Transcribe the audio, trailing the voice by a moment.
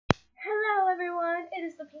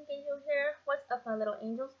guys, the Pink Angel here. What's up, my little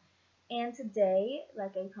angels? And today,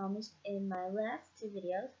 like I promised in my last two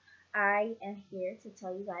videos, I am here to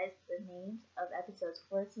tell you guys the names of episodes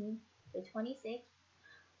 14 to 26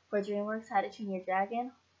 for Dreamworks How to Train Your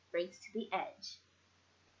Dragon Race to the Edge.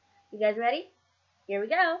 You guys ready? Here we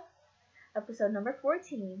go. Episode number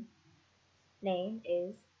 14, name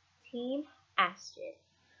is Team Astrid.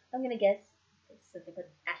 I'm gonna guess it's something with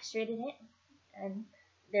Astrid in it, and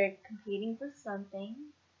they're competing for something,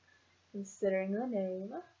 considering the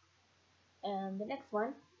name. And the next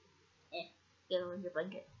one, get on your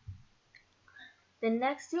blanket. The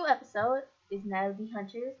next two episodes is Night of the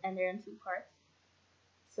Hunters, and they're in two parts.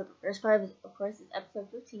 So the first part, of course, is episode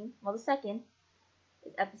 15, while the second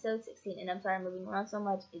is episode 16. And I'm sorry I'm moving around so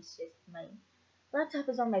much, it's just my laptop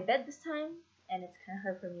is on my bed this time, and it's kind of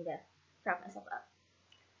hard for me to prop myself up.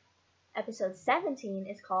 Episode 17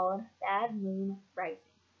 is called Bad Moon Rising,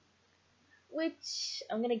 which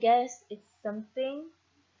I'm gonna guess it's something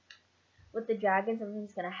with the dragon.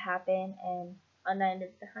 Something's gonna happen, and on Night of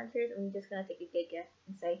the Hunters, I'm just gonna take a good guess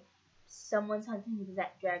and say someone's hunting the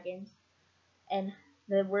dragons. And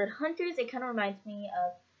the word hunters, it kind of reminds me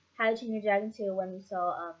of How to Train Your Dragon 2 when we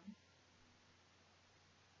saw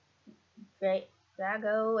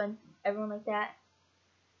Drago and everyone like that.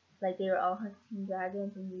 Like they were all hunting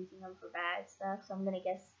dragons and using them for bad stuff. So I'm gonna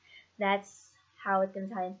guess that's how it's gonna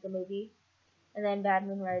tie into the movie. And then Bad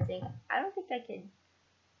Moon Rising, I don't think I can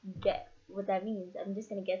get what that means. I'm just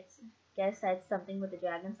gonna guess that's something with the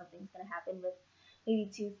dragon. Something's gonna happen with maybe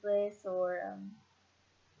Toothless or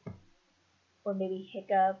maybe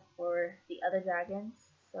Hiccup or the other dragons.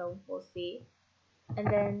 So we'll see. And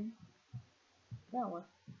then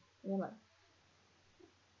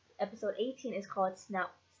episode 18 is called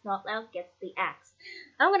Snotlout Gets the Axe.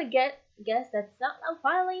 I'm gonna guess that Snotlout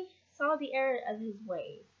finally saw the error of his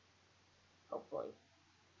ways. Hopefully.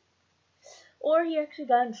 Or he actually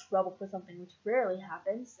got in trouble for something, which rarely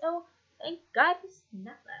happens, so thank God for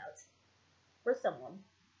Snotlout. For someone.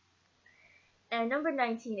 And number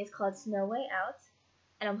 19 is called Snow Way Out,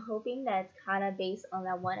 and I'm hoping that it's kind of based on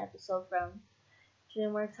that one episode from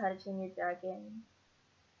Dreamworks How to Train Your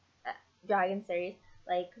Dragon series,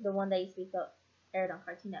 like the one that used to be aired on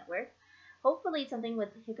Cartoon Network. Hopefully it's something with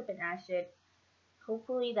Hiccup and Astrid.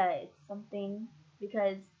 Hopefully that it's something,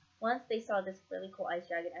 because once they saw this really cool ice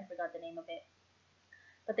dragon, I forgot the name of it,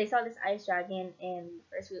 but they saw this ice dragon in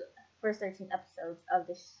the first 13 episodes of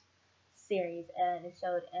this series, and it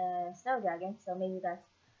showed a snow dragon, so maybe that's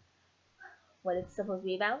what it's supposed to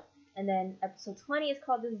be about. And then episode 20 is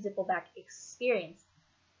called the Zippleback Experience,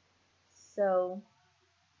 so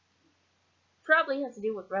probably has to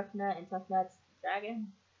do with Rough Nut and Tough Nut's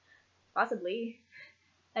dragon, possibly.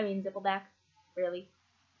 I mean Zippleback, really,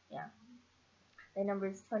 yeah. Then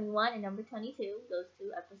numbers 21 and number 22, those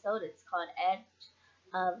two episodes, it's called Edge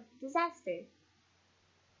of Disaster.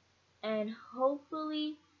 And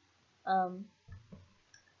hopefully,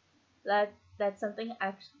 that's something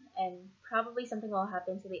actually, and probably something will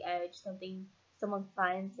happen to the edge. Someone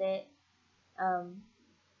finds it.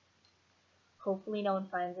 Hopefully no one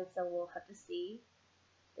finds it, so we'll have to see.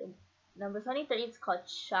 Then number 23 is called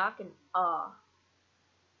Shock and Awe.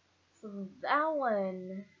 So that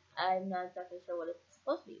one, I'm not exactly sure what it's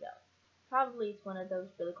supposed to be about. Probably it's one of those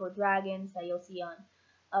really cool dragons that you'll see on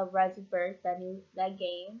Rise of Birth, that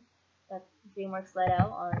game that Dreamworks let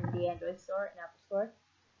out on the Android store and Apple store.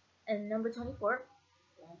 And number 24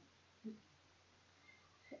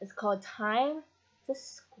 is called Time to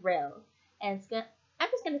Skrill. And I'm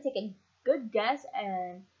just gonna take a good guess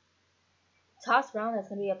and toss around that's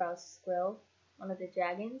gonna be about Skrill, one of the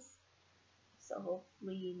dragons. So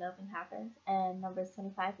hopefully nothing happens. And numbers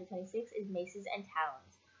 25 to 26 is Maces and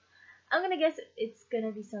Talons. I'm gonna guess it's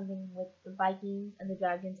gonna be something with the Vikings and the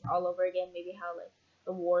dragons all over again. Maybe how like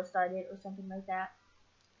the war started or something like that.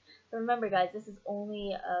 But remember, guys, this is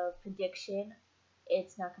only a prediction.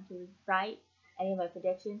 It's not completely right. Any of my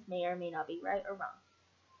predictions may or may not be right or wrong.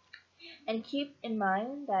 And keep in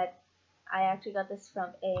mind that I actually got this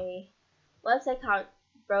from a website called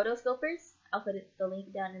Rotoscopers. I'll put the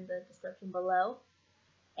link down in the description below.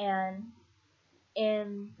 And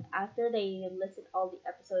after they listed all the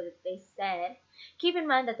episodes, they said, keep in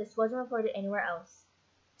mind that this wasn't reported anywhere else,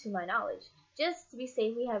 to my knowledge. Just to be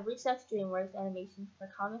safe, we have reached out to DreamWorks Animation for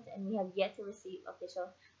comments, and we have yet to receive official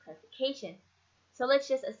clarification. So let's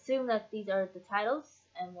just assume that these are the titles,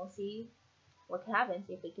 and we'll see what can happen,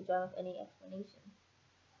 see if they could draw up any explanation.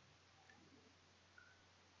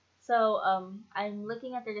 So I'm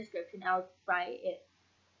looking at the description. I'll write it.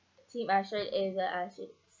 Team Astrid is a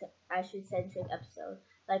Astrid-centric episode,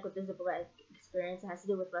 like with the Zippleback Experience. It has to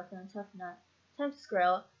do with Rough Nut and 10th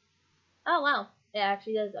Skrill. Oh wow, it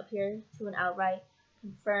actually does appear to an outright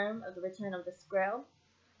confirm of the return of the Skrill,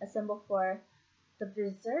 a symbol for the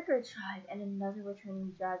Berserker tribe and another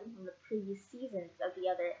returning dragon from the previous seasons of the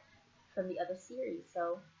other series.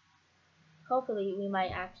 So hopefully we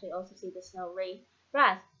might actually also see the Snow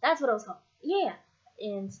Wrath. That's what I was calling. Yeah,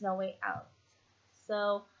 in Snow Way Out.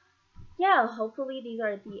 So yeah, hopefully these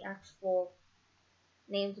are the actual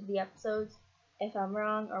names of the episodes. If I'm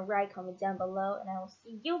wrong or right, comment down below, and I will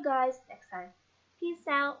see you guys next time. Peace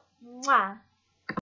out. Mwah.